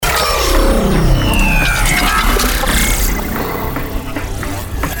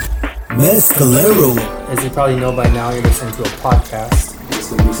Mescalero. As you probably know by now, you're listening to a podcast.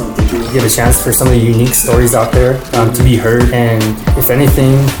 Give a chance for some of the unique stories out there to be heard, and if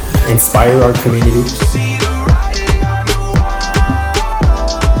anything, inspire our community.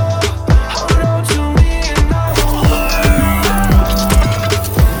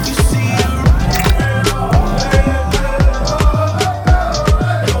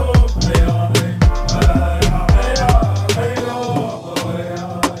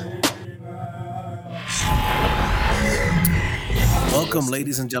 Welcome,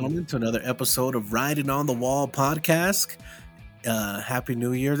 ladies and gentlemen, to another episode of Riding on the Wall podcast. Happy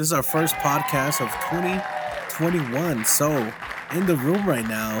New Year. This is our first podcast of 2021. So, in the room right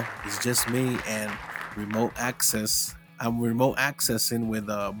now is just me and remote access. I'm remote accessing with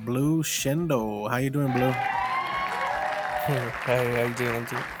Blue Shendo. How you doing, Blue? Hey, how you doing?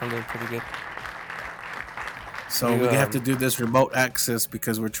 I'm doing pretty good. So, we have to do this remote access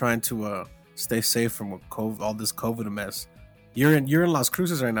because we're trying to stay safe from COVID, all this COVID mess. You're in Las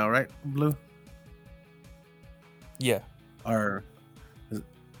Cruces right now, right, Blue? Yeah. Are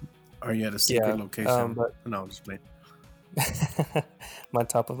you at a secret location? But no, I'm just playing. I'm on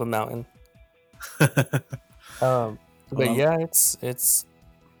top of a mountain. But yeah, it's.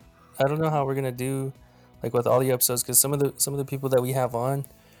 I don't know how we're gonna do, like with all the episodes, because some of the people that we have on,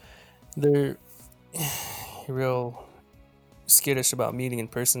 they're real skittish about meeting in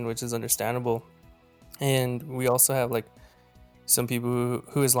person, which is understandable. And we also have like some people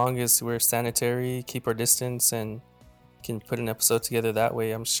who as long as we're sanitary, keep our distance, and can put an episode together that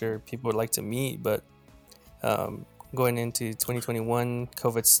way, I'm sure people would like to meet. But going into 2021,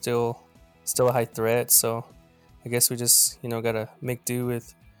 COVID's still a high threat, so I guess we just gotta make do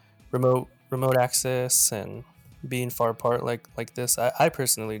with remote access and being far apart like this. I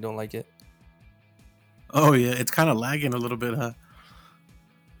personally don't like it. Oh yeah, it's kind of lagging a little bit, huh?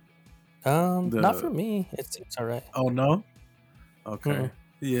 Not for me. It's all right. Oh no. Okay. Mm-mm.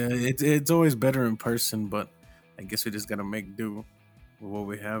 Yeah, it's always better in person, but I guess we just gotta make do with what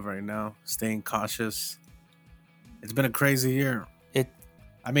we have right now. Staying cautious. It's been a crazy year.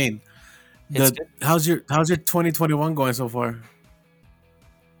 How's your 2021 going so far?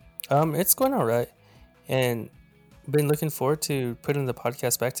 It's going all right, and been looking forward to putting the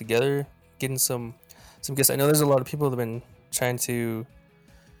podcast back together, getting some guests. I know there's a lot of people that have been trying to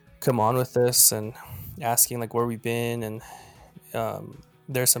come on with this and asking like where we've been, and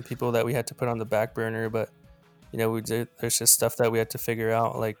there's some people that we had to put on the back burner, but there's just stuff that we had to figure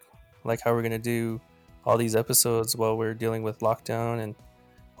out, like how we're gonna do all these episodes while we're dealing with lockdown. And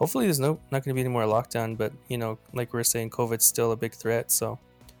hopefully there's not gonna be any more lockdown, but like we're saying, COVID's still a big threat, so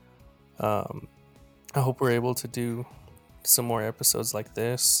I hope we're able to do some more episodes like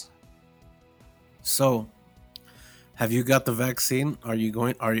this. So, have you got the vaccine? Are you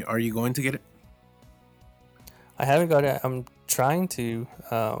going to get it? I haven't got it. I'm trying to.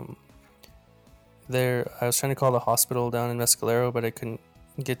 I was trying to call the hospital down in Mescalero, but I couldn't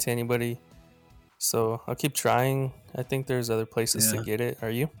get to anybody. So I'll keep trying. I think there's other places to get it. Are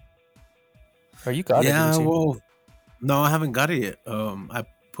you? You got it? Yeah. Well, no, I haven't got it yet. I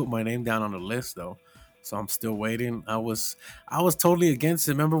put my name down on the list though, so I'm still waiting. I was totally against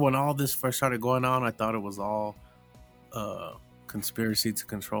it. Remember when all this first started going on? I thought it was all conspiracy to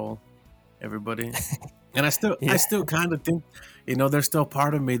control everybody. And I still kind of think, there's still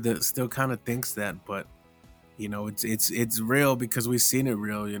part of me that still kind of thinks that, but it's real because we've seen it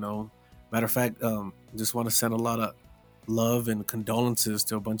real. Matter of fact, just want to send a lot of love and condolences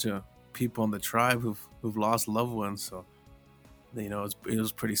to a bunch of people in the tribe who've lost loved ones. So, it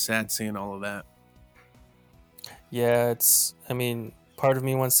was pretty sad seeing all of that. Yeah, part of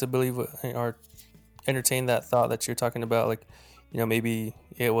me wants to believe or entertain that thought that you're talking about, like, maybe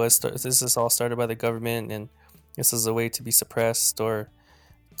this is all started by the government and this is a way to be suppressed or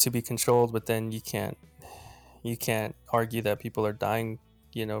to be controlled, but then you can't argue that people are dying,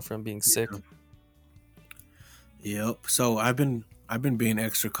 from being sick. Yep. So I've been being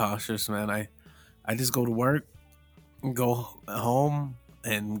extra cautious, man. I just go to work, go home,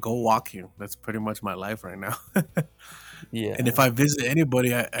 and go walking. That's pretty much my life right now. Yeah. And if I visit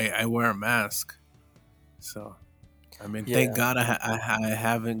anybody, I wear a mask. So, thank God I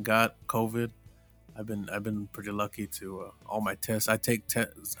haven't got COVID. I've been pretty lucky to all my tests. I take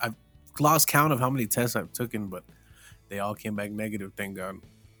tests. I've lost count of how many tests I've taken, but they all came back negative. Thank God.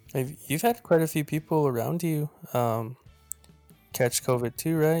 You've had quite a few people around you catch COVID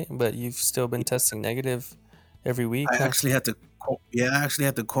too, right? But you've still been testing negative every week. I actually had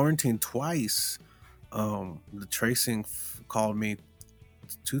to quarantine twice. The tracing called me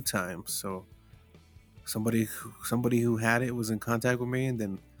 2 times, so somebody who had it was in contact with me, and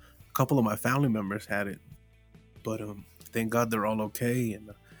then couple of my family members had it, but thank God they're all okay,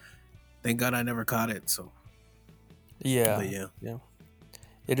 and thank God I never caught it. So, but Yeah, yeah, yeah.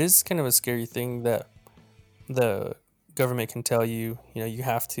 It is kind of a scary thing that the government can tell you, you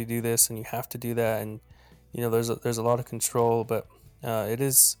have to do this and you have to do that, and there's a lot of control, but it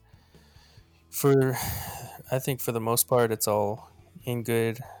is for, I think for the most part, it's all in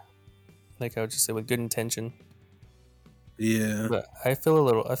good, like I would just say, with good intention. yeah, But I feel a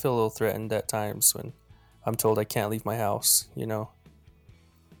little threatened at times when I'm told I can't leave my house.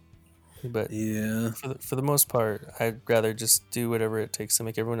 But yeah, for the most part, I'd rather just do whatever it takes to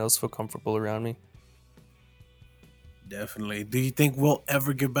make everyone else feel comfortable around me. definitely. Do you think we'll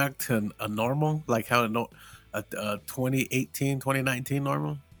ever get back to a normal, like how a 2018, 2019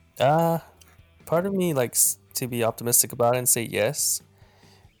 normal? Uh, Part of me likes to be optimistic about it and say yes,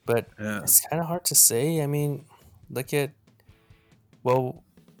 but Yeah, it's kind of hard to say. I mean, look at, well,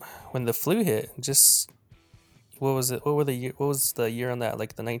 when the flu hit, just what was it? What was the year on that?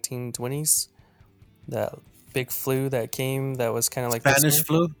 Like the 1920s? That big flu that came that was kind of like this Spanish one,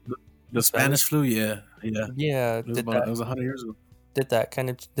 flu, the the Spanish. Spanish flu. Yeah, yeah. Yeah, It was 100 years ago. did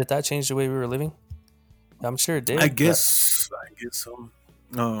that change the way we were living? I'm sure it I did, but guess, I guess so.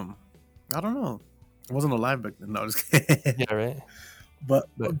 Um, I don't know. I wasn't alive back then. No, I was kidding. yeah, right. but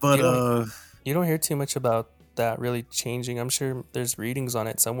But but you don't hear too much about that really changing. I'm sure there's readings on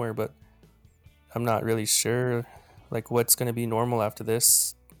it somewhere, but I'm not really sure like what's going to be normal after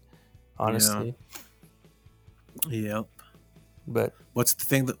this, yeah, honestly. yeah. But What's the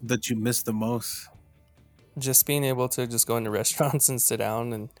thing that you miss the most? just being able to just go into restaurants and sit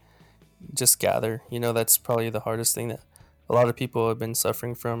down and just gather, that's probably the hardest thing that a lot of people have been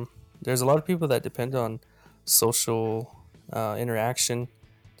suffering from. There's a lot of people that depend on social interaction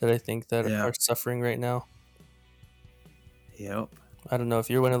that I think that Yeah, are suffering right now. yep, I don't know if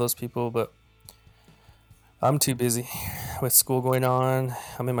you're one of those people, but I'm too busy with school going on.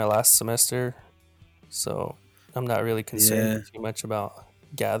 I'm in my last semester, so I'm not really concerned yeah, too much about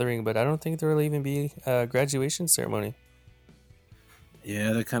gathering, but I don't think there will even be a graduation ceremony.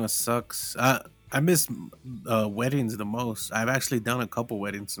 yeah. That kind of sucks. I miss weddings the most. I've actually done a couple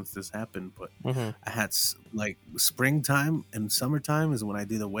weddings since this happened, but Hmm. I had like springtime and summertime is when I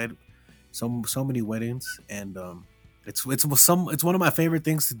do the so many weddings, and it's one of my favorite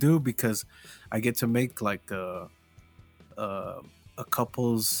things to do because I get to make like uh, a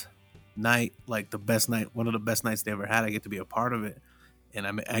couple's night, like the best night, one of the best nights they ever had. I get to be a part of it, and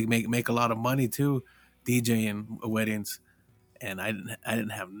I make a lot of money too, DJing weddings. And I didn't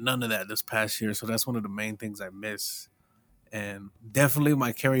have none of that this past year, so that's one of the main things I miss. And definitely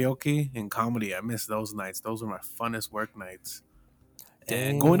my karaoke and comedy, I miss those nights. Those are my funnest work nights.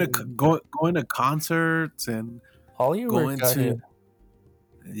 And Dang, going to concerts and all your work going got hit.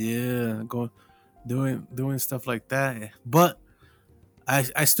 to, yeah, going doing stuff like that. But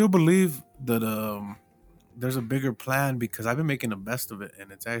I still believe that there's a bigger plan because I've been making the best of it,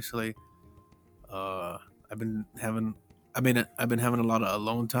 and it's actually uh I've been having I've been having a lot of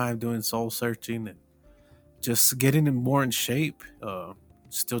alone time doing soul searching and just getting more in shape.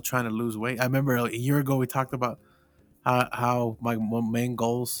 Still trying to lose weight. I remember a year ago we talked about how my one main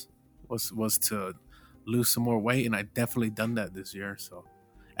goals was to lose some more weight, and I definitely done that this year. So,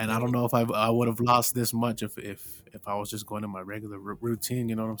 and I don't Dang. know if I would have lost this much if I was just going to my regular routine.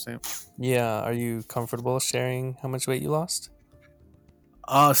 You know what I'm saying? Yeah, are you comfortable sharing how much weight you lost?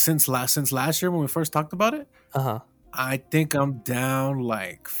 Since last year when we first talked about it, Uh huh. I think I'm down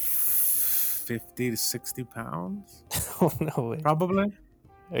like 50 to 60 pounds, Oh, no way. probably.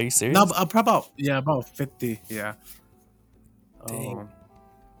 Are you No, serious? probably about 50. Yeah. Dang, Um.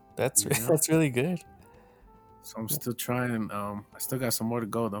 Yeah. that's really good. So I'm still trying. I still got some more to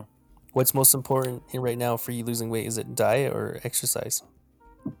go though. What's most important right now for you losing weight? Is it diet or exercise?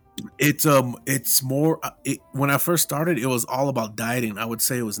 It's more. When I first started, it was all about dieting. I would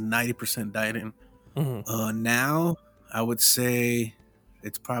say it was 90% dieting. Hmm. Now I would say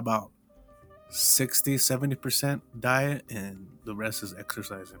it's probably about 60, 70% diet, and the rest is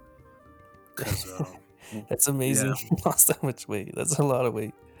exercising. Cause That's amazing. yeah, You lost that much weight. That's a lot of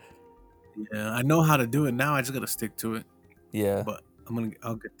weight. yeah, I know how to do it now. I just gotta stick to it. Yeah. But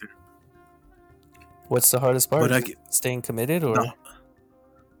I'll get there. What's the hardest But part? I Just get staying committed, or?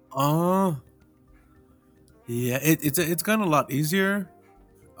 no. Yeah, it's gotten a lot easier.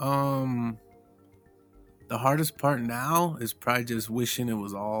 Um, the hardest part now is probably just wishing it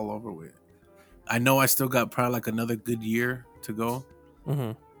was all over with. I know I still got probably like another good year to go,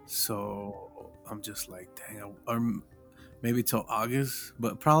 Hmm. so I'm just like, dang, or maybe till August,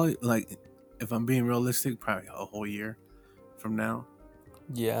 but probably like if I'm being realistic, probably a whole year from now.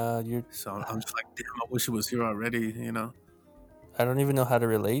 Yeah, you're. So I'm just like, damn, I wish it was here already. I don't even know how to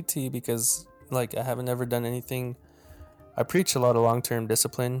relate to you because, like, I haven't ever done anything. I preach a lot of long term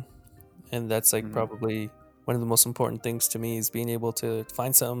discipline, and that's like Mhm. probably one of the most important things to me is being able to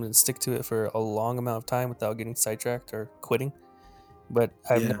find something and stick to it for a long amount of time without getting sidetracked or quitting. But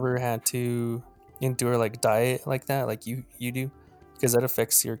I've Yeah. never had to endure like diet like that, like you do, because that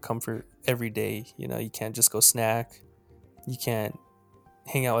affects your comfort every day. You know, you can't just go snack. You can't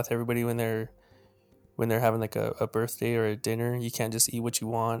hang out with everybody when they're having like a birthday or a dinner. You can't just eat what you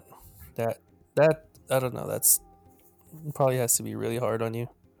want. That that I don't know. That's probably has to be really hard on you.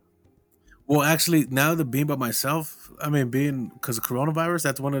 Well, actually, now that being by myself, I mean, being because of coronavirus,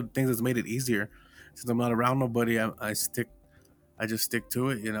 that's one of the things that's made it easier. Since I'm not around nobody, I just stick to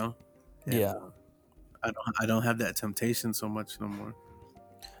it, and Yeah. I don't have that temptation so much no more,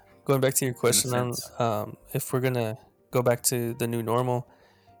 Going back to your in a question on sense. if we're gonna go back to the new normal,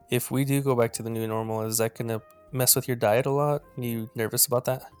 if we do go back to the new normal, is that gonna mess with your diet a lot? You nervous about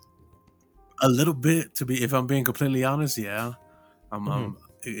that? A little bit, if I'm being completely honest, yeah. Hmm.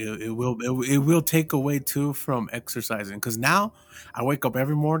 It will take away too from exercising because now I wake up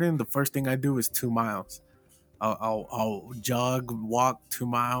every morning. The first thing I do is 2 miles. I'll jog, walk 2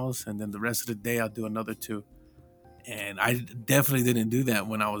 miles, and then the rest of the day I'll do another two. And I definitely didn't do that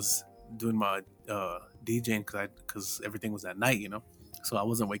when I was doing my DJing because everything was at night, so I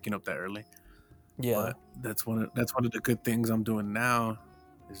wasn't waking up that early. Yeah, But that's one of the good things I'm doing now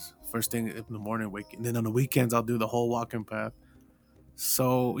is first thing in the morning waking. And then on the weekends I'll do the whole walking path.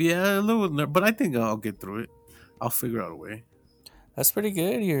 So yeah, a little, but I think I'll get through it. I'll figure out a way. that's pretty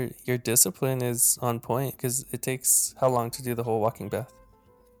good. Your discipline is on point because it takes how long to do the whole walking path?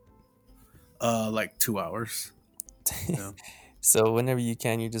 Like 2 hours. Yeah. So whenever you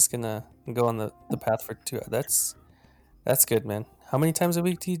can, you're just gonna go on the path for 2 hours. That's good, man. How many times a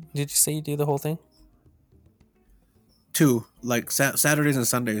week did you say you do the whole thing? Two, like Saturdays and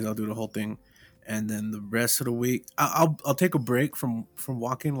Sundays, I'll do the whole thing, and then the rest of the week, I'll take a break from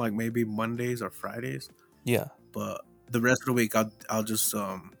walking, like maybe Mondays or Fridays. Yeah. But the rest of the week, I'll just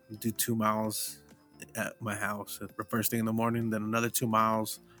do 2 miles at my house the first thing in the morning, then another 2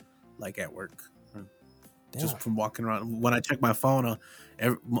 miles like at work, Damn. just from walking around. When I check my phone,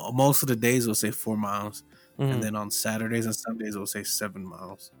 most of the days it'll say 4 miles, and Hmm. then on Saturdays and Sundays it'll say 7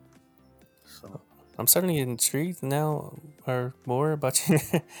 miles. So I'm starting to get intrigued now or more about you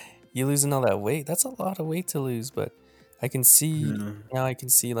you losing all that weight. That's a lot of weight to lose, but I can see yeah, now I can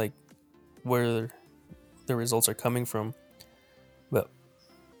see like where the results are coming from. But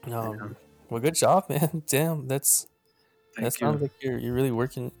yeah. well, good job, man. Damn, that Thank you. sounds like you're really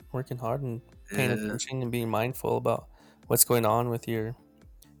working hard and paying Yeah, attention and being mindful about what's going on with your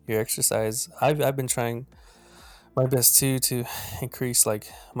exercise. I've been trying my best too to increase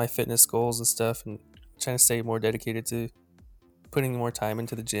like my fitness goals and stuff and trying to stay more dedicated to putting more time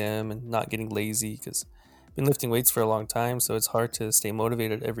into the gym and not getting lazy because I've been lifting weights for a long time, so it's hard to stay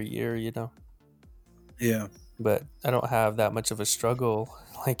motivated every year, you know. yeah. But I don't have that much of a struggle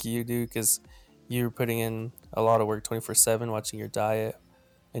like you do because you're putting in a lot of work 24/7 watching your diet,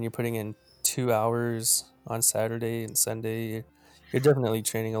 and you're putting in 2 hours on Saturday and Sunday. You're definitely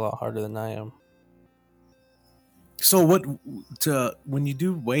training a lot harder than I am. So what to when you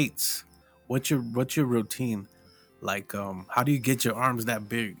do weights? What's your routine? Like, how do you get your arms that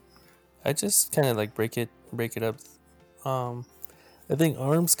big? I just kind of like break it up. Um, I think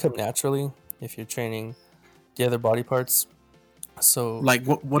arms come naturally if you're training the other body parts. So Like,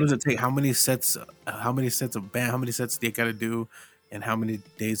 what does it take? How many sets? How many sets of band? How many sets do you got to do? And how many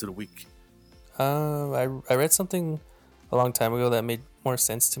days of the week? I read something a long time ago that made more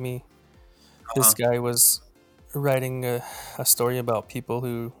sense to me. This Uh, guy was writing a story about people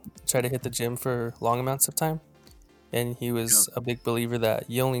who try to hit the gym for long amounts of time, and he yeah. was a big believer that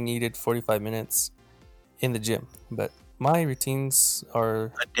you only needed 45 minutes in the gym. But my routines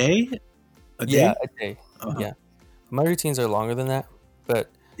are, A day? A yeah, day? a day. Uh-huh. Yeah, my routines are longer than that.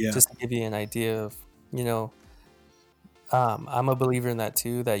 But Yeah. just to give you an idea of, you know, I'm a believer in that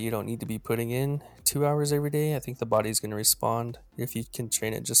too. That you don't need to be putting in 2 hours every day. I think the body's going to respond if you can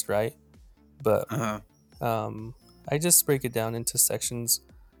train it just right. But Uh-huh. Um, I just break it down into sections.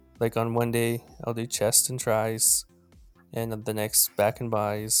 Like on one day, I'll do chest and tris, and then the next back and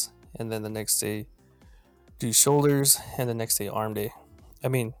bis, and then the next day do shoulders, and the next day arm day. I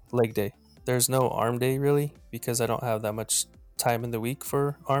mean leg day. There's no arm day really because I don't have that much time in the week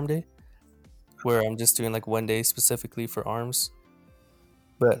for arm day, where I'm just doing like one day specifically for arms.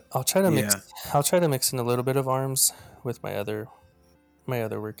 But Yeah. I'll try to mix in a little bit of arms with my other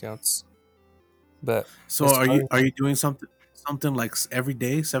workouts. But So as far as are you doing something? something like every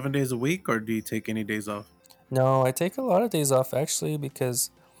day, 7 days a week, or do you take any days off? No, I take a lot of days off actually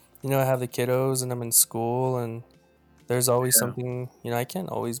because I have the kiddos and I'm in school and there's always Yeah. something, I can't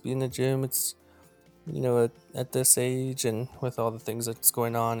always be in the gym. It's at this age and with all the things that's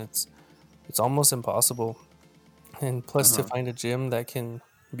going on, it's almost impossible. And Uh plus to huh. find a gym that can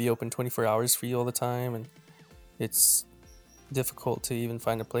be open 24 hours for you all the time, and it's difficult to even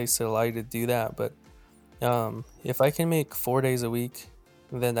find a place that allow you to do that. But if I can make 4 days a week,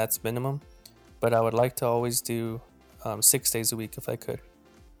 then that's minimum. But I would like to always do 6 days a week if I could,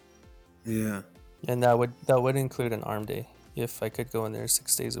 Yeah. and that would include an arm day if I could go in there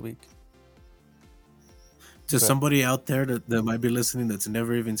 6 days a week. To But somebody out there that might be listening that's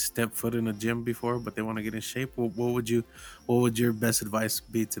never even stepped foot in a gym before, but they want to get in shape, what would your best advice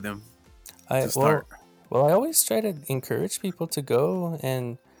be to them I to start? well, well, I always try to encourage people to go,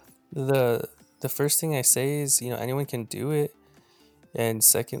 and the first thing I say is anyone can do it, and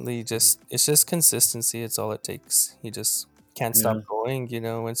secondly, just it's just consistency. It's all it takes. You just can't stop Yeah. going.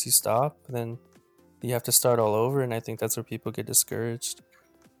 Once you stop, then you have to start all over, and I think that's where people get discouraged.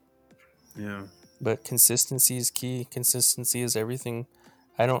 Yeah. But consistency is key. Consistency is everything.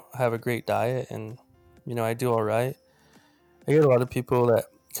 I don't have a great diet, and I do all right. I get a lot of people that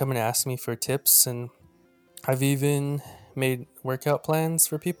come and ask me for tips, and I've even made workout plans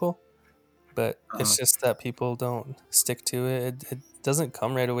for people, but it's Uh-huh. just that people don't stick to it. It doesn't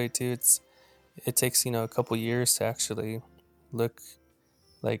come right away too. It takes a couple years to actually look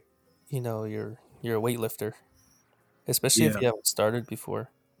like you're a weightlifter, especially if Yeah. you haven't started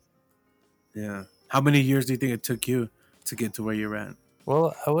before. Yeah. How many years do you think it took you to get to where you're at?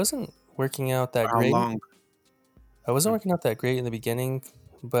 Well, I wasn't working out that Or how great. long? I wasn't Hmm. working out that great in the beginning,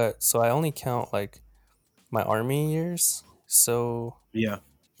 but so I only count like my army years. So Yeah.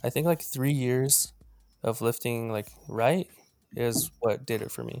 I think like 3 years of lifting like right is what did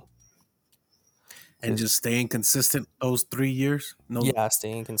it for me. And Cause just staying consistent those 3 years? No. yeah,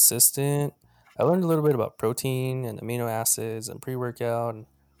 staying consistent. I learned a little bit about protein and amino acids and pre-workout, and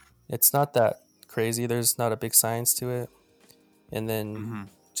it's not that crazy. There's not a big science to it. And then Hmm.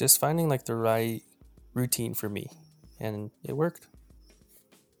 just finding like the right routine for me, and it worked.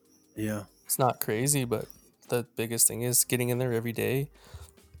 Yeah. It's not crazy, but the biggest thing is getting in there every day.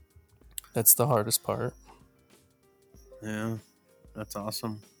 That's the hardest part. Yeah. That's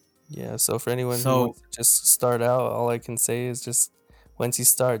awesome. Yeah, so for anyone who So, wants to just start out, all I can say is just once you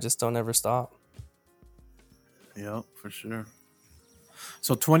start, just don't ever stop. yeah, for sure.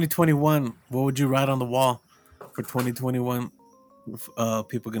 So 2021, what would you write on the wall for 2021?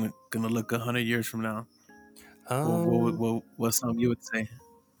 People gonna look 100 years from now. Um, What's something you would say?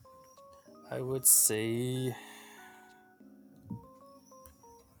 I would say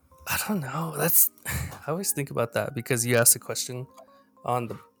I don't know. That's I always think about that because you asked a question on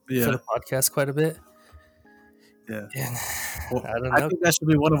the for Yeah, the podcast quite a bit, yeah. and Well, I don't I know. think that should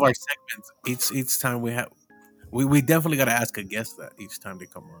be one of our segments. Each time we have, we definitely got to ask a guest that each time they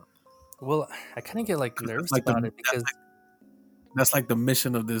come on. Well, I kind of get like 'Cause nervous about it because that's like the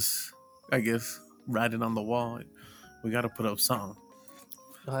mission of this, I guess. Writing on the wall, we got to put up something.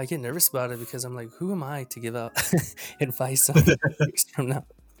 I get nervous about it because I'm like, who am I to give out advice on years from now?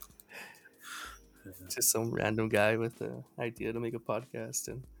 Just some random guy with the idea to make a podcast,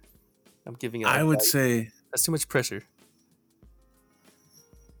 and I'm giving out I would advice. say, That's too much pressure.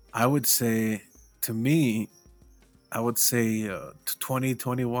 I would say, to me, I would say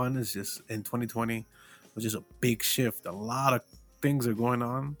 2021 is just in 2020 was just a big shift. A lot of things are going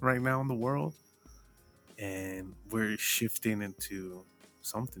on right now in the world, and we're shifting into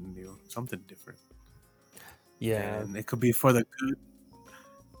something new, something different. Yeah, And it could be for the good.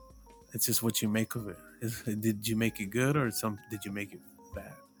 It's just what you make of it. Did you make it good or did you make it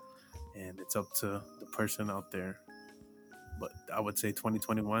bad? And it's up to the person out there. But I would say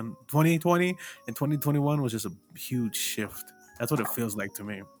 2020 and 2021 was just a huge shift. That's what it feels like to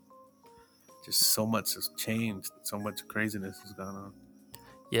me. Just so much has changed. So much craziness has gone on.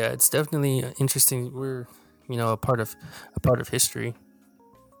 yeah, it's definitely interesting. We're a part of history.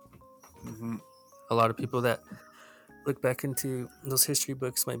 Hmm. A lot of people that look back into those history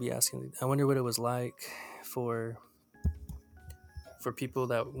books might be asking, I wonder what it was like for people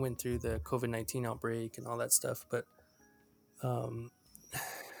that went through the COVID-19 outbreak and all that stuff. But um,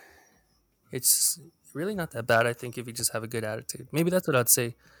 it's really not that bad, I think, if you just have a good attitude. Maybe that's what I'd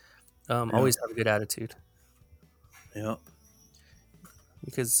say. Yeah. Always have a good attitude, Yeah.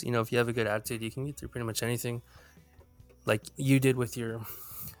 because if you have a good attitude, you can get through pretty much anything. Like you did with your,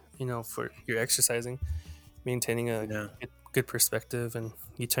 for your exercising, maintaining a Yeah. good perspective, and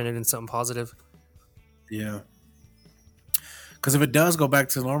you turn it into something positive. Yeah. Because if it does go back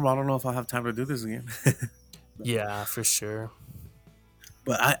to normal, I don't know if I'll have time to do this again. Yeah, for sure.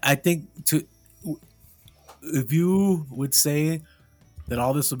 But I think if you would say that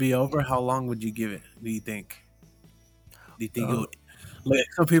all this will be over, how long would you give it? Do you think? Do you think it Um, would, like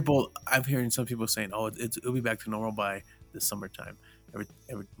some people? I'm hearing some people saying, "Oh, it'll be back to normal by the summertime.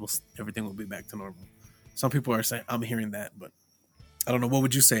 Everything will be back to normal." Some people are saying, I'm hearing that, but I don't know. What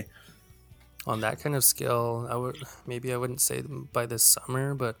would you say? on that kind of scale, I wouldn't say by this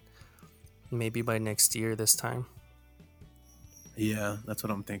summer, but maybe by next year this time. Yeah, that's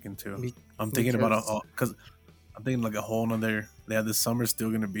what I'm thinking too. Be- I'm thinking about because because I'm thinking like a whole nother. Yeah, this summer's still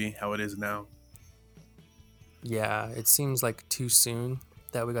gonna be how it is now. yeah, it seems like too soon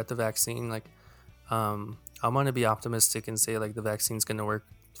that we got the vaccine. Like, I'm gonna be optimistic and say like the vaccine's gonna work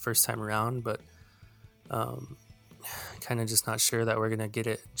first time around, but kind of just not sure that we're gonna get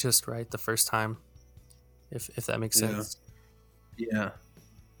it just right the first time. If that makes Yeah. sense. Yeah.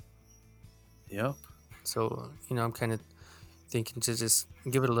 Yep. So I'm kind of thinking to just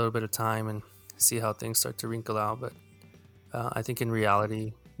give it a little bit of time and see how things start to wrinkle out. But I think in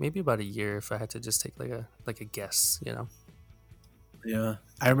reality, maybe about a year if I had to just take like a guess. Yeah.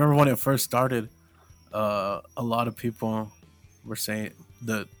 I remember when it first started. A lot of people were saying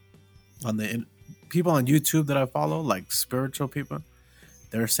that on people on YouTube that I follow, like spiritual people,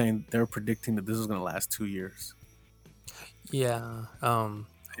 they're saying they're predicting that this is gonna last 2 years. Yeah.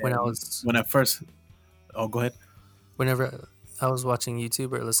 When I And was when I first, oh, go ahead. whenever I was watching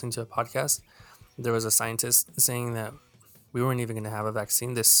YouTube or listening to a podcast, there was a scientist saying that we weren't even going to have a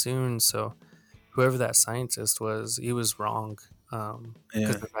vaccine this soon. So whoever that scientist was, he was wrong, because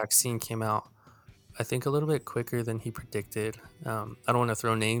Yeah. the vaccine came out, I think, a little bit quicker than he predicted. I don't want to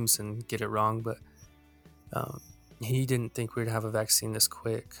throw names and get it wrong, but um, he didn't think we'd have a vaccine this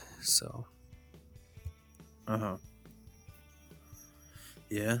quick. So Uh huh.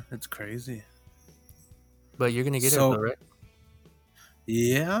 Yeah, it's crazy. but you're going to get it though, So right?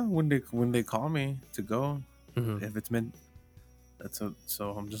 yeah, when they call me to go, Hmm. if it's meant,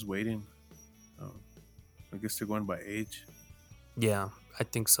 so I'm just waiting. Um, I guess they're going by age. Yeah, I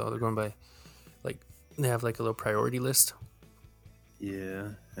think so. They're going by, like, they have like a little priority list. Yeah,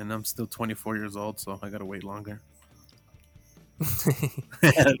 and I'm still 24 years old, so I gotta wait longer.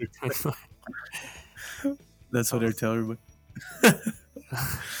 That's what they're telling everybody.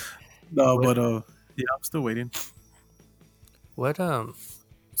 No, what but yeah, I'm still waiting. what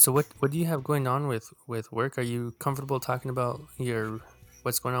so what do you have going on with work? Are you comfortable talking about your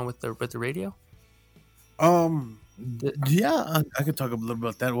what's going on with the radio? The, Yeah, I could talk a little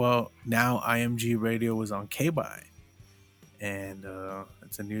about that. Well, now IMG Radio is on K-Buy, and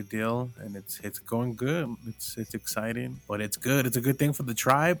it's a new deal, and it's going good. It's exciting, but it's good. It's a good thing for the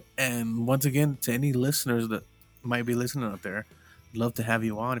tribe. And once again, to any listeners that might be listening out there, I'd love to have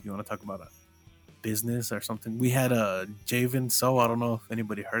you on if you want to talk about a business or something. We had a Javen So, I don't know if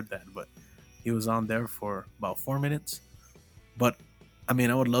anybody heard that, but he was on there for about 4 minutes. But I mean,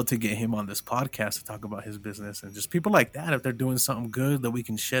 I would love to get him on this podcast to talk about his business and just people like that. If they're doing something good that we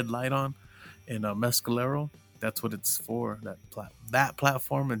can shed light on in Mescalero, that's what it's for. That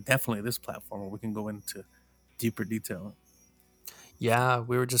platform, and definitely this platform where we can go into deeper detail. yeah,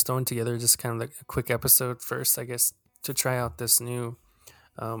 we were just throwing together just kind of like a quick episode first, I guess, to try out this new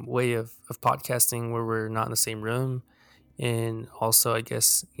way of podcasting where we're not in the same room, and also I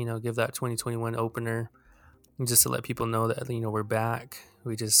guess give that 2021 opener just to let people know that we're back.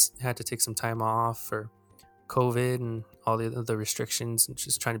 We just had to take some time off for COVID and all the other restrictions and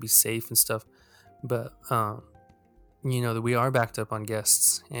just trying to be safe and stuff. But that we are backed up on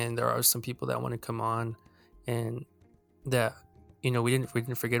guests, and there are some people that want to come on, and that we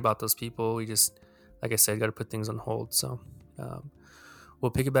didn't forget about those people. We just, like I said, got to put things on hold. So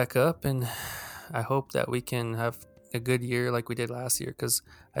we'll pick it back up, and I hope that we can have a good year like we did last year, because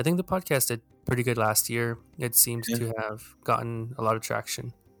I think the podcast did pretty good last year. It seems Yeah, to have gotten a lot of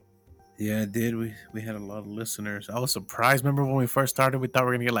traction. yeah, it did. We had a lot of listeners. I was surprised. Remember when we first started, we thought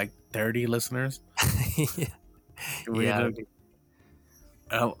we were gonna get like 30 listeners. Yeah, We yeah, ended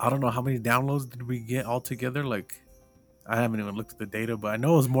I don't know how many downloads did we get altogether. Like I haven't even looked at the data, but I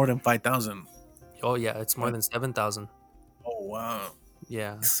know it was more than 5,000. oh yeah, it's more But than 7,000. oh wow,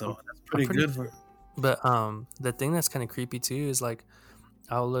 Yeah, so that's I'm pretty pretty. good for. But the thing that's kind of creepy too is like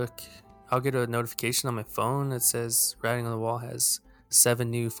I'll look, I'll get a notification on my phone that says Writing on the Wall has 7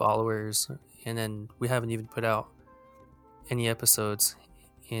 new followers, and then we haven't even put out any episodes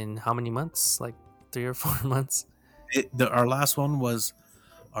in how many months? Like 3 or 4 months. Our last one was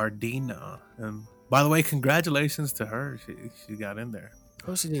Ardina, and by the way, congratulations to her. She got in there.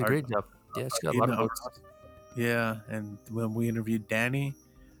 Oh, she did a Ard, great job. Yeah, she got a lot of Ardina, votes. Yeah, and when we interviewed Danny,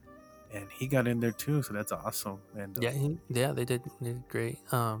 and he got in there too, so that's awesome. And Yeah, they did great.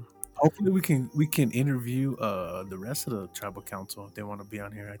 hopefully we can interview the rest of the tribal council if they want to be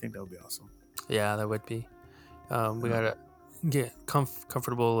on here. I think that would be awesome. Yeah, that would be. We Yeah. gotta get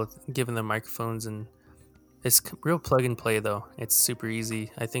comfortable with giving them microphones, and it's real plug and play though. It's super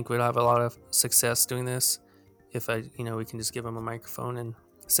easy. I think we'll have a lot of success doing this if we can just give them a microphone and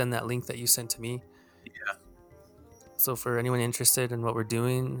send that link that you sent to me. So for anyone interested in what we're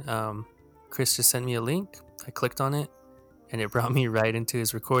doing, Chris just sent me a link. I clicked on it, and it brought me right into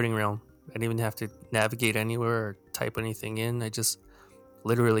his recording realm. I didn't even have to navigate anywhere or type anything in. I just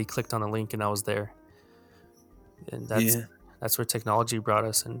literally clicked on a link and I was there. And Yeah. that's where technology brought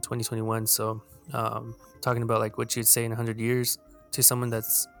us in 2021. So talking about like what you'd say in 100 years to someone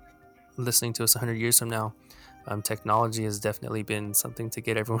that's listening to us 100 years from now, technology has definitely been something to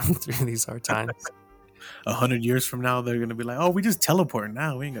get everyone through these hard times. 100 years from now, they're gonna be like, "Oh, we just teleport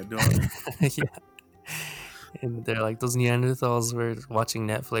now. We ain't gonna do all that." Yeah. And they're like, those Neanderthals were watching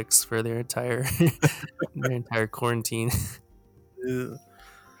Netflix for their entire quarantine. Yeah.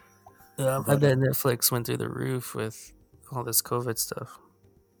 I But bet Netflix went through the roof with all this COVID stuff.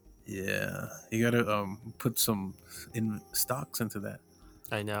 yeah, you gotta put some in stocks into that.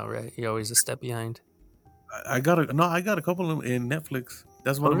 I know, right? You're always a step behind. I got a couple of them in Netflix.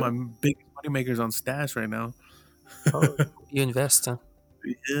 That's Oh, one of my really? biggest money makers on Stash right now. Oh, you invest, huh?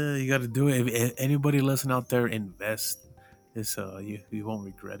 Yeah, you got to do it. If anybody listening out there, invest. It's you won't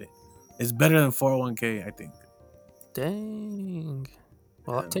regret it. It's better than 401k, I think. Dang.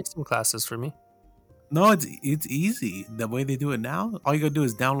 Well, I'll Yeah. take some classes for me. No, it's easy. The way they do it now, all you gotta do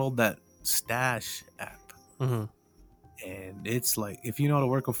is download that Stash app, Mm-hmm. and it's like if you know how to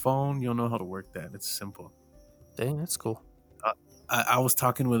work a phone, you'll know how to work that. It's simple. Dang, that's cool. I, I was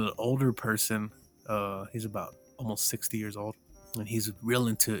talking with an older person. He's about almost 60 years old, and he's real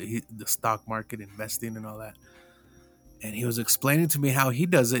into the stock market, investing, and all that. And he was explaining to me how he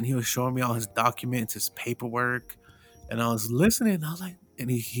does it, and he was showing me all his documents, his paperwork, and I was listening. And I was like, and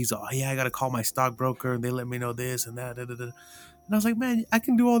he's all, yeah, I got to call my stockbroker, and they let me know this and that. Da, da, da. And I was like, man, I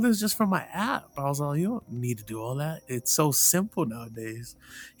can do all this just from my app. I was like, you don't need to do all that. It's so simple nowadays.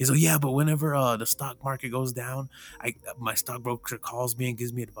 He's like, yeah, but whenever the stock market goes down, my stockbroker calls me and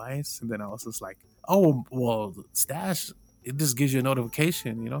gives me advice. And then I was just like, oh, well, Stash, it just gives you a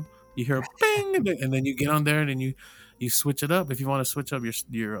notification, You hear a bing, and then you get on there, and then you switch it up if you want to switch up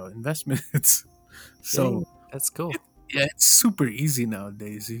your investments. Dang, So that's cool. yeah, it's super easy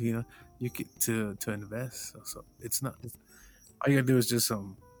nowadays. You get to invest. So it's not. All you gotta do is just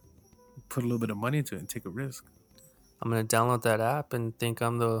put a little bit of money into it and take a risk. I'm gonna download that app and think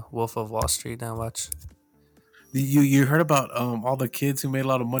I'm the Wolf of Wall Street now. Watch. You heard about all the kids who made a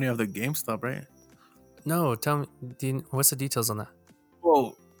lot of money off the GameStop, right? No, tell me. What's the details on that?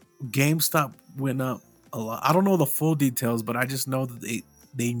 Well, GameStop went up a lot. I don't know the full details, but I just know that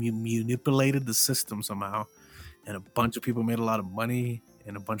they manipulated the system somehow, and a bunch of people made a lot of money,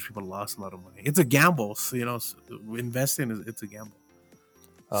 and a bunch of people lost a lot of money. It's a gamble, so, investing it's a gamble.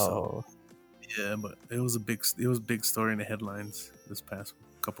 Oh, So yeah, but it was a big story in the headlines this past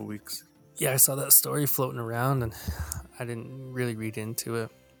couple weeks. yeah, I saw that story floating around, and I didn't really read into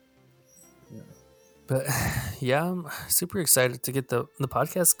it. Yeah. But yeah, I'm super excited to get the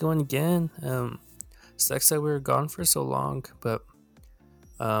podcast going again. Sucks that we were gone for so long, but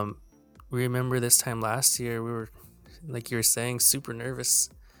we remember this time last year we were, like you were saying, super nervous,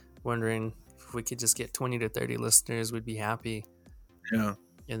 wondering if we could just get 20 to 30 listeners, we'd be happy. Yeah.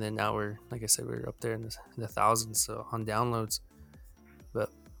 And then now we're, like I said, we're up there in the thousands on downloads. But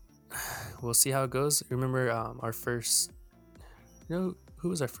we'll see how it goes. Remember our first, who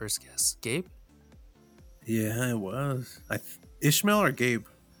was our first guest? Gabe? Yeah, it was. Ishmael or Gabe?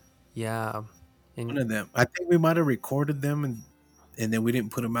 Yeah. One of them. I think we might have recorded them and then we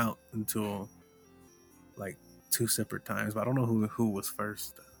didn't put them out until like 2 separate times. But I don't know who was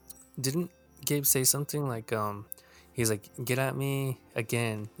first. Didn't Gabe say something like he's like, get at me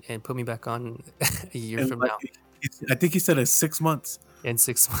again and put me back on a year And from like, now. I think he said it's 6 months. In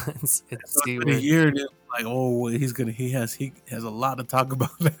 6 months. And So see in a year, and it's like, oh, he has a lot to talk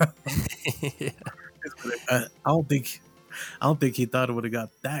about now. Yeah. I don't think he thought it would have got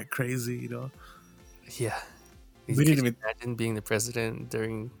that crazy, Yeah. We didn't even imagine being the president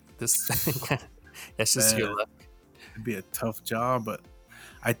during this. That's just your luck. It'd be a tough job, but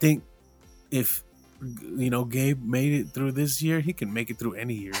I think if Gabe made it through this year, he can make it through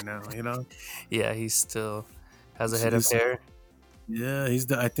any year now. Yeah, he still has a head of hair. Yeah,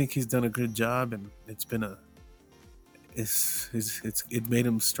 I think he's done a good job, and it's been it made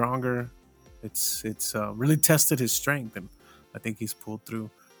him stronger. It's really tested his strength, and I think he's pulled through.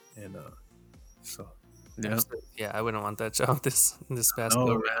 And so yeah, Absolutely. Yeah, I wouldn't want that job this past no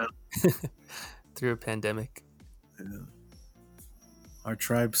go man, around through a pandemic. yeah. Our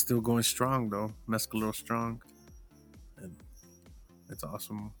tribe's still going strong though, Mescalero strong, and it's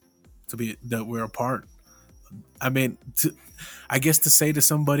awesome to be that we're a part. I mean, I guess to say to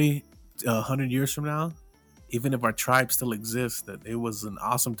somebody 100 years from now, even if our tribe still exists, that it was an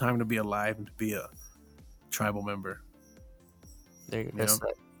awesome time to be alive and to be a tribal member. There, You know,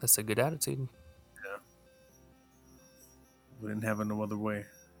 that's a good attitude. yeah, we didn't have it no other way.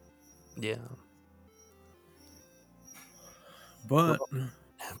 Yeah. But Well,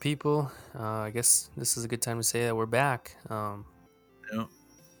 people, I guess this is a good time to say that we're back. yeah,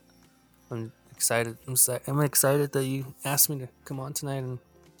 I'm excited. I'm excited that you asked me to come on tonight.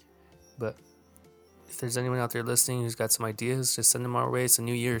 But if there's anyone out there listening who's got some ideas, just send them our way. It's a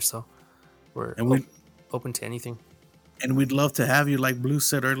new year, so we're and we open to anything. and we'd love to have you. Like Blue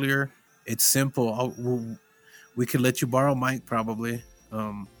said earlier, it's simple. We could let you borrow Mike probably.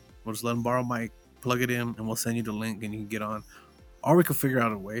 We'll just let him borrow Mike, plug it in, and we'll send you the link, and you can get on. Or we could figure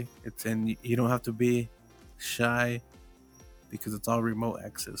out a way. And you don't have to be shy because it's all remote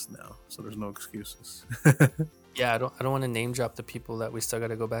access now, so there's no excuses. Yeah, I don't want to name drop the people that we still got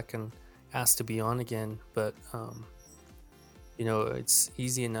to go back and ask to be on again, but it's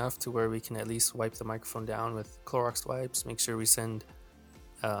easy enough to where we can at least wipe the microphone down with Clorox wipes. Make sure we send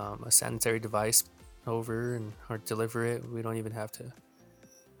a sanitary device over or deliver it. We don't even have to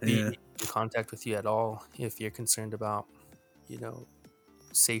be in contact with you at all if you're concerned about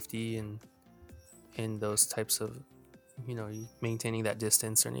safety and those types of maintaining that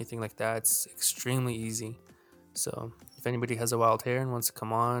distance or anything like that. It's extremely easy. So if anybody has a wild hair and wants to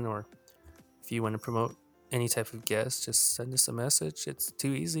come on, or if you want to promote any type of guest, just send us a message. It's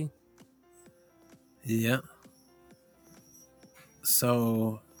too easy. Yeah.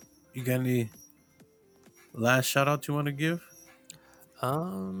 So you got any last shout out you want to give?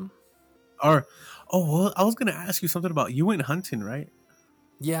 Or well, I was gonna ask you something about, you went hunting, right?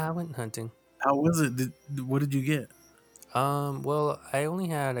 Yeah, I went hunting. How was it? What did you get? Well, I only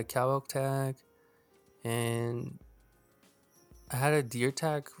had a cow elk tag, and I had a deer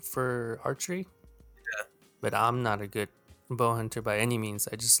tag for archery. Yeah. But I'm not a good bow hunter by any means.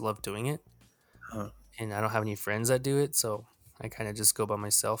 I just love doing it. Huh. And I don't have any friends that do it, so I kind of just go by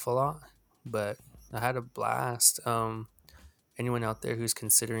myself a lot. But I had a blast. Anyone out there who's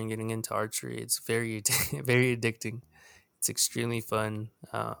considering getting into archery, it's very, very addicting. It's extremely fun.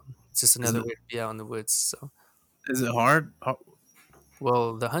 It's just another way to be out in the woods. So, is it hard?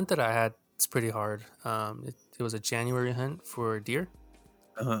 well, the hunt that I had, it's pretty hard. It was a January hunt for deer,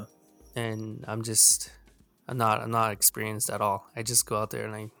 and I'm not experienced at all. I just go out there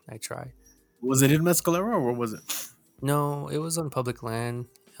and I try. Was it in Mescalero, or what was it? No, it was on public land,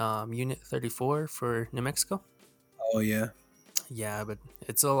 Unit 34 for New Mexico. Oh yeah. Yeah, but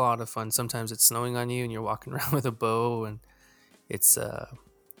it's a lot of fun. Sometimes it's snowing on you and you're walking around with a bow, and it's kind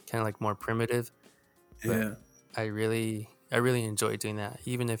of like more primitive. But Yeah. I really enjoy doing that,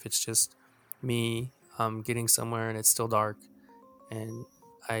 even if it's just me getting somewhere and it's still dark, and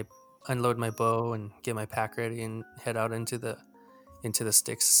I unload my bow and get my pack ready and head out into the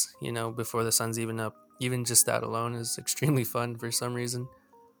sticks, before the sun's even up. Even just that alone is extremely fun for some reason.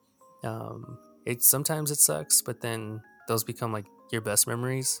 Sometimes it sucks, but then those become like your best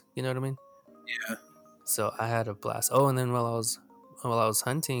memories. You know what I mean? Yeah. So I had a blast. Oh, and then while I was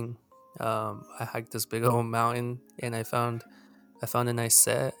hunting, I hiked this big old mountain, and I found a nice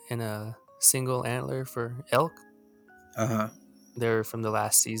set and a single antler for elk. They're from the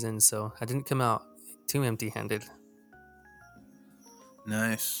last season, so I didn't come out too empty-handed.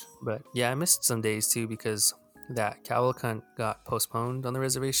 Nice. But yeah, I missed some days too because that cow elk hunt got postponed on the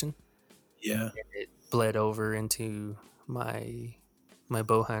reservation. Yeah. And it bled over into my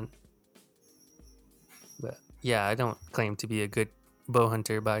bow hunt. But yeah, I don't claim to be a good bow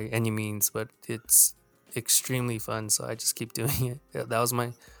hunter by any means, but it's extremely fun, so I just keep doing it. I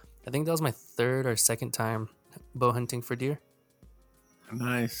think that was my third or second time bow hunting for deer.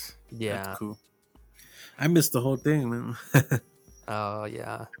 Nice. Yeah. That's cool. I missed the whole thing, man. Oh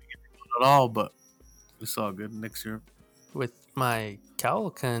yeah. Not at all, but it's all good next year. With my cow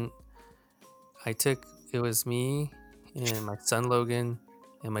elk hunt, it was me and my son Logan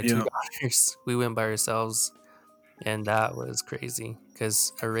and my two daughters. We went by ourselves, and that was crazy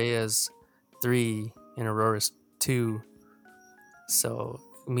because Araya's 3 and Aurora's 2. So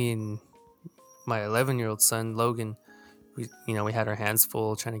me and my 11-year-old son Logan, we had our hands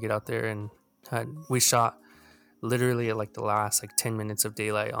full trying to get out there, and we shot literally at like the last like 10 minutes of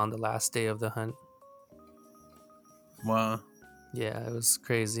daylight on the last day of the hunt. Wow. Yeah, it was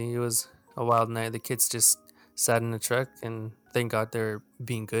crazy. It was a wild night. The kids just sat in the truck, and thank God they're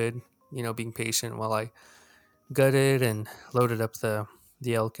being good, being patient while I gutted and loaded up the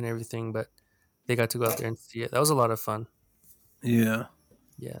elk and everything. But they got to go out there and see it. That was a lot of fun. Yeah.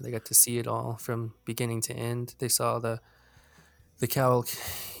 Yeah, they got to see it all from beginning to end. They saw the cow,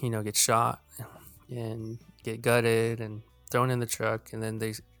 get shot and get gutted and thrown in the truck, and then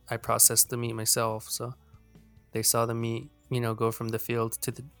I processed the meat myself. So they saw the meat, go from the field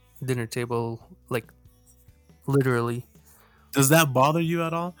to the dinner table, like literally. Does that bother you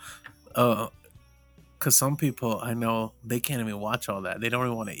at all? Because some people I know they can't even watch all that. They don't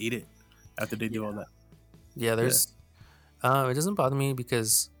even want to eat it after they do all that. Yeah, Yeah. it doesn't bother me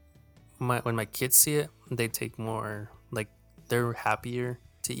because when my kids see it, they take more, like, they're happier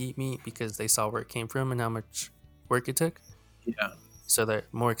to eat meat because they saw where it came from and how much work it took. Yeah. So they're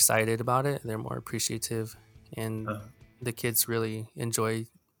more excited about it. They're more appreciative, and the kids really enjoy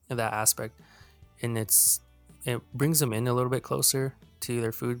that aspect. And it brings them in a little bit closer to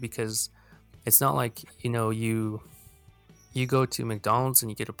their food, because it's not like, you go to McDonald's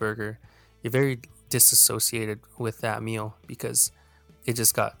and you get a burger. You're very disassociated with that meal because it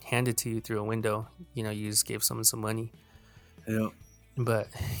just got handed to you through a window. You just gave someone some money. Yeah. But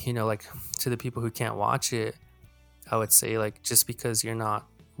like, to the people who can't watch it, I would say, like, just because you're not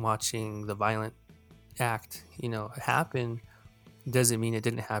watching the violent act happen, doesn't mean it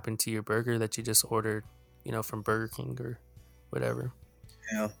didn't happen to your burger that you just ordered from Burger King or whatever.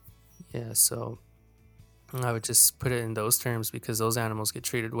 Yeah, so I would just put it in those terms, because those animals get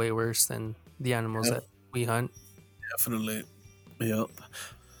treated way worse than the animals that we hunt. Definitely. Yep.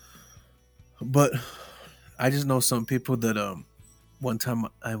 But I just know some people that one time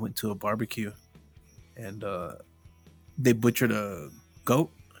I went to a barbecue and they butchered a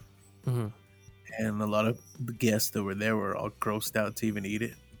goat, Mm-hmm. and a lot of the guests that were there were all grossed out to even eat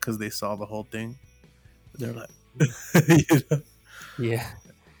it because they saw the whole thing. They're like, Yeah.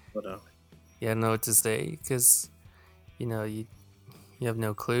 But Yeah, no, to say, because you have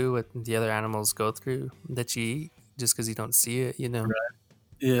no clue what the other animals go through that you eat, just because you don't see it. Right.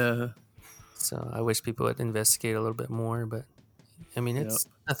 Yeah. So I wish people would investigate a little bit more, but I mean, it's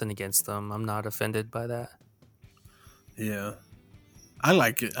nothing against them. I'm not offended by that. Yeah, I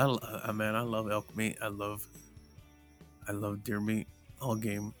like it. Man, I love elk meat. I love deer meat. All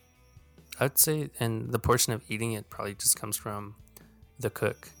game. I'd say, and the portion of eating it probably just comes from the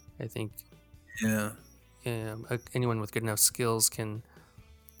cook. I think Yeah. anyone with good enough skills can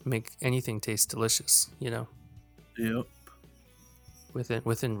make anything taste delicious. Yep.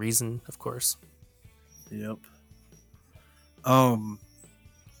 Within reason, of course. Yep. I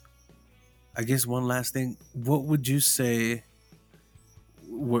guess one last thing. What would you say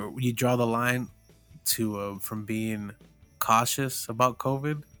where you draw the line to from being cautious about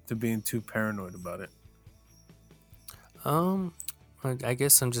COVID to being too paranoid about it? I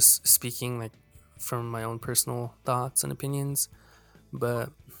guess I'm just speaking, like, from my own personal thoughts and opinions,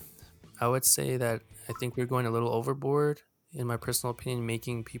 but I would say that I think we're going a little overboard, in my personal opinion,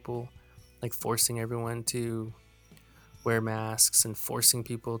 making people, like, forcing everyone to wear masks and forcing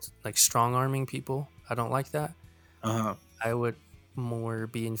people to, like, strong arming people. I don't like that. I would more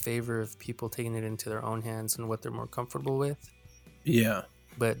be in favor of people taking it into their own hands and what they're more comfortable with. Yeah.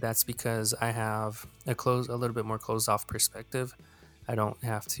 But that's because I have a little bit more closed off perspective. I don't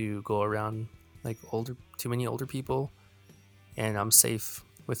have to go around like too many older people, and I'm safe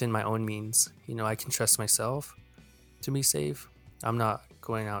within my own means. I can trust myself to be safe. I'm not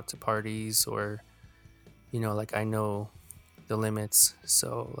going out to parties or, like, I know the limits.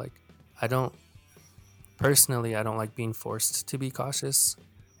 So, like, I don't like being forced to be cautious.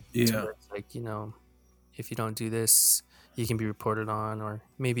 Yeah. Like, if you don't do this, you can be reported on or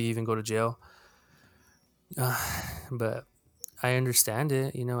maybe even go to jail. But I understand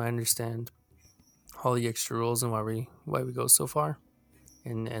it. I understand all the extra rules and why we go so far.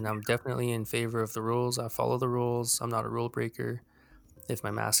 And I'm definitely in favor of the rules. I follow the rules. I'm not a rule breaker. If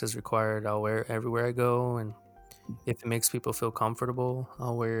my mask is required, I'll wear it everywhere I go. And if it makes people feel comfortable,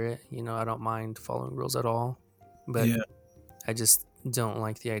 I'll wear it. I don't mind following rules at all. But I just don't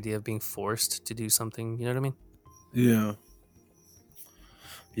like the idea of being forced to do something. You know what I mean? Yeah.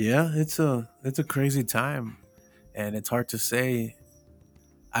 Yeah, it's a crazy time, and it's hard to say.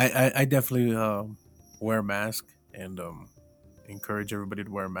 I definitely wear a mask and encourage everybody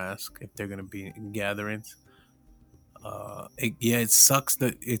to wear a mask if they're gonna be in gatherings. it sucks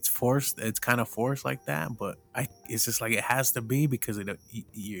that it's forced. It's kind of forced like that, but it's just like it has to be because it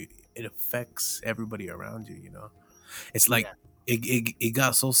affects everybody around you. You know, it's like Yeah. it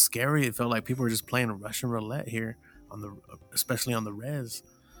got so scary. It felt like people were just playing Russian roulette here on the, especially on the res.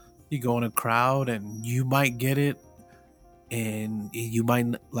 You go in a crowd and you might get it, and you might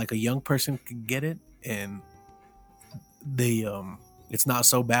like a young person could get it, and they it's not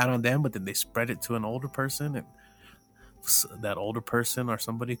so bad on them, but then they spread it to an older person, and that older person or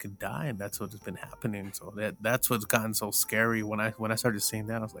somebody could die, and that's what's been happening. So that's what's gotten so scary. When I started seeing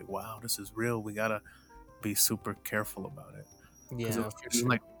that, I was like, wow, this is real. We gotta be super careful about it, because Yeah, for was sure.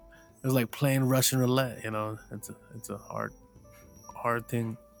 like it was like playing Russian roulette. You know, it's a hard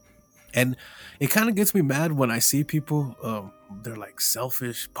thing, and it kind of gets me mad when I see people. They're like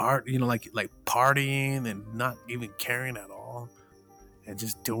selfish like partying and not even caring at all, and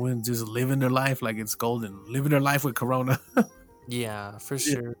just living their life like it's golden, living their life with Corona. Yeah, for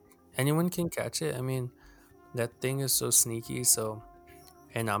Yeah. sure. Anyone can catch it. I mean, that thing is so sneaky. So,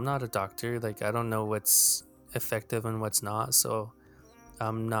 and I'm not a doctor. Like, I don't know what's effective and what's not. So,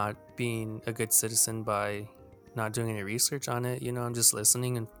 I'm not being a good citizen by not doing any research on it. You know, I'm just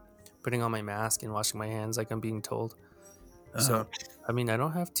listening and putting on my mask and washing my hands like I'm being told. Uh-huh. So, I mean, I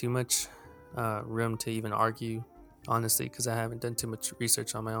don't have too much room to even argue, honestly, because I haven't done too much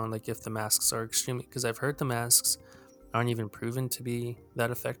research on my own. Like, if the masks are extremely, because I've heard the masks aren't even proven to be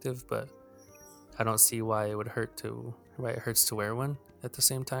that effective, but I don't see why it hurts to wear one at the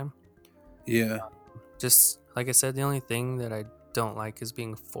same time. Yeah. Just like I said, the only thing that I don't like is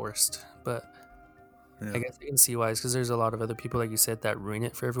being forced. But I Yeah. guess I can see why, is because there's a lot of other people, like you said, that ruin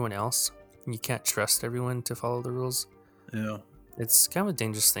it for everyone else. You can't trust everyone to follow the rules. Yeah. It's kind of a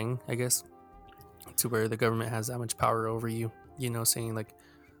dangerous thing, I guess, to where the government has that much power over you, you know, saying like,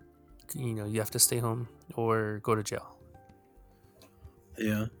 you know, you have to stay home or go to jail.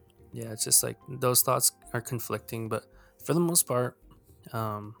 Yeah. Yeah, it's just like those thoughts are conflicting, but for the most part,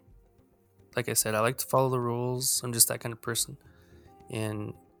 um, like I said, I like to follow the rules. I'm just that kind of person,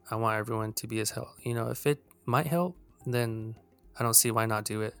 and I want everyone to be as hell. You know, if it might help, then I don't see why not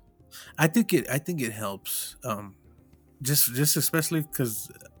do it. I think it helps. Just especially because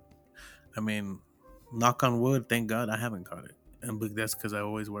I mean, knock on wood, thank God I haven't caught it, and that's because I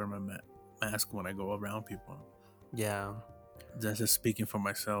always wear my mask when I go around people. Yeah, That's just speaking for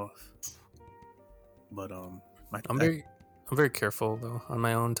myself. But I, I'm I very, I'm very careful though on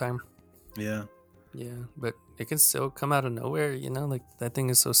my own time. yeah, Yeah, but it can still come out of nowhere. You know, like that thing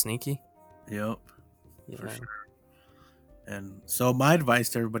is so sneaky. yep, for Yeah, sure. And so my advice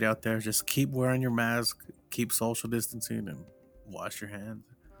to everybody out there is just keep wearing your mask, keep social distancing, and wash your hands,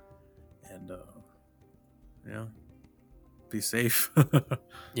 and yeah, be safe.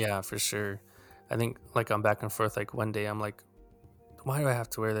 yeah, for sure. I think like I'm back and forth. Like one day I'm like, why do I have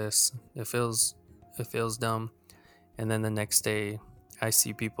to wear this? It feels dumb. And then the next day I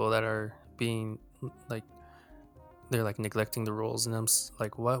see people that are being like, they're like neglecting the rules, and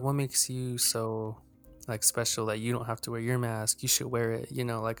like, what makes you so like special that you don't have to wear your mask? You should wear it. You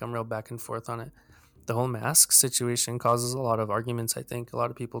know, like I'm real back and forth on it. The whole mask situation causes a lot of arguments. I think a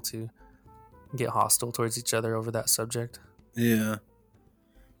lot of people to get hostile towards each other over that subject, Yeah,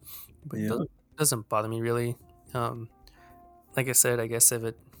 but it yeah, doesn't bother me really. um like I said, I guess if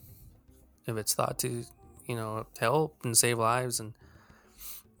it's thought to, you know, help and save lives, and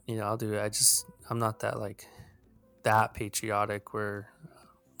you know, I'll do it. I'm not that like that patriotic where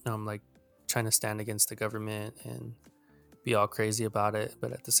I'm like trying to stand against the government and be all crazy about it,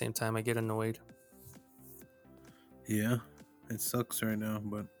 but at the same time I get annoyed. yeah. It sucks right now,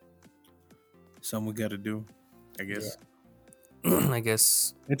 but something we got to do, I Yeah. guess. I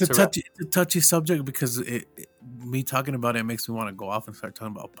guess It's a to wrap. touchy subject because me talking about it makes me want to go off and start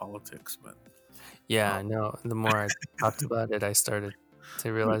talking about politics. But Yeah, uh, I know, the more I talked about it I started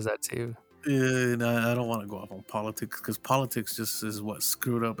to realize that too. yeah, no, I don't want to go off on politics because politics just is what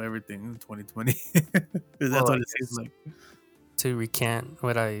screwed up everything in 2020. That's Well, what I it seems guess like. to recant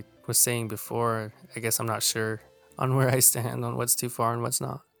what I was saying before, I guess I'm not sure on where I stand on what's too far and what's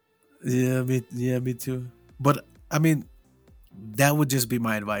not. Me too. But I mean, that would just be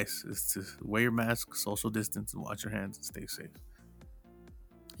my advice: is to wear your mask, social distance, and wash your hands and stay safe.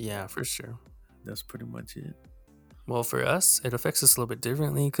 Yeah, for sure. That's pretty much it. Well, for us, it affects us a little bit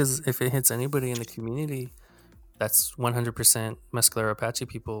differently because if it hits anybody in the community, that's 100% Muscular Apache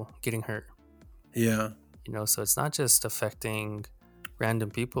people getting hurt. Yeah, You know, so it's not just affecting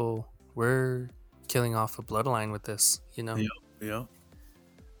random people. We're killing off a bloodline with this, you know? yeah, yeah,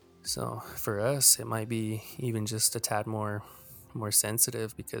 So for us, it might be even just a tad more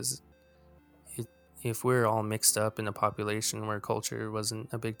sensitive because it, if we're all mixed up in a population where culture wasn't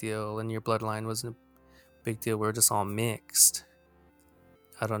a big deal and your bloodline wasn't a big deal, we're just all mixed,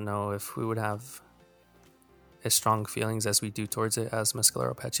 I don't know if we would have as strong feelings as we do towards it as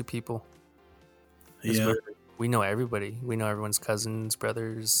Mescalero Apache people. Yeah. We know everybody. We know everyone's cousins,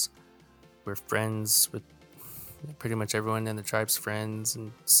 brothers. We're friends with pretty much everyone in the tribe's friends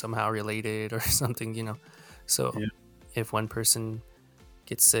and somehow related or something, you know. So if one person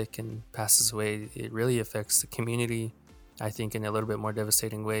gets sick and passes away, it really affects the community, I think, in a little bit more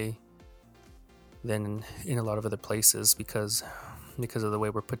devastating way than in a lot of other places because of the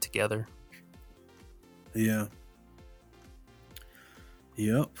way we're put together. Yeah.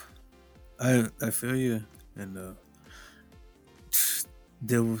 Yep. I feel you. And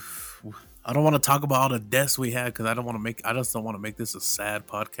I don't want to talk about all the deaths we had because I just don't want to make this a sad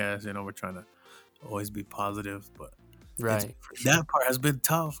podcast. You know, we're trying to always be positive, but right, that part has been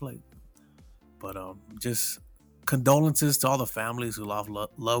tough. But just condolences to all the families who lost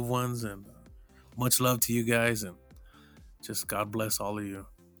loved ones, and much love to you guys, and just God bless all of you.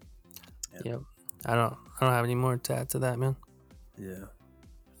 Yep. I don't have any more to add to that, man. Yeah,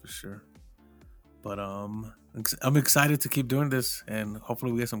 for sure. But I'm excited to keep doing this, and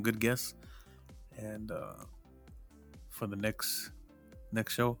hopefully we get some good guests, and for the next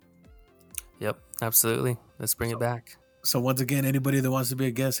show. Yep, absolutely. Let's bring it back. So once again, anybody that wants to be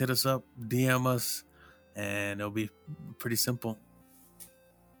a guest, hit us up, DM us, and it'll be pretty simple.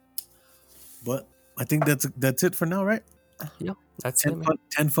 But I think that's it for now, right? Yep, that's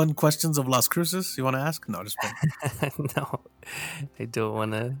 10 fun questions of Las Cruces. You want to ask? No, just no, I don't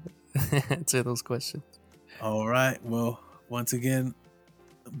want to answer those questions. All right. Well, once again,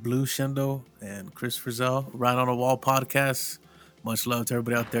 Blue Shendo and Chris Frizzell, Right on the Wall podcast. Much love to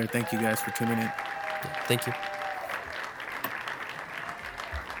everybody out there. Thank you guys for tuning in. Yeah, thank you.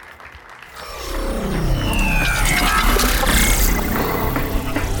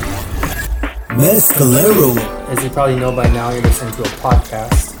 Mescalero. As you probably know by now, you're listening to a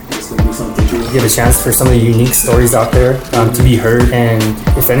podcast. Give a chance for some of the unique stories out there to be heard, and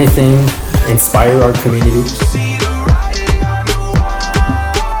if anything, inspire our community.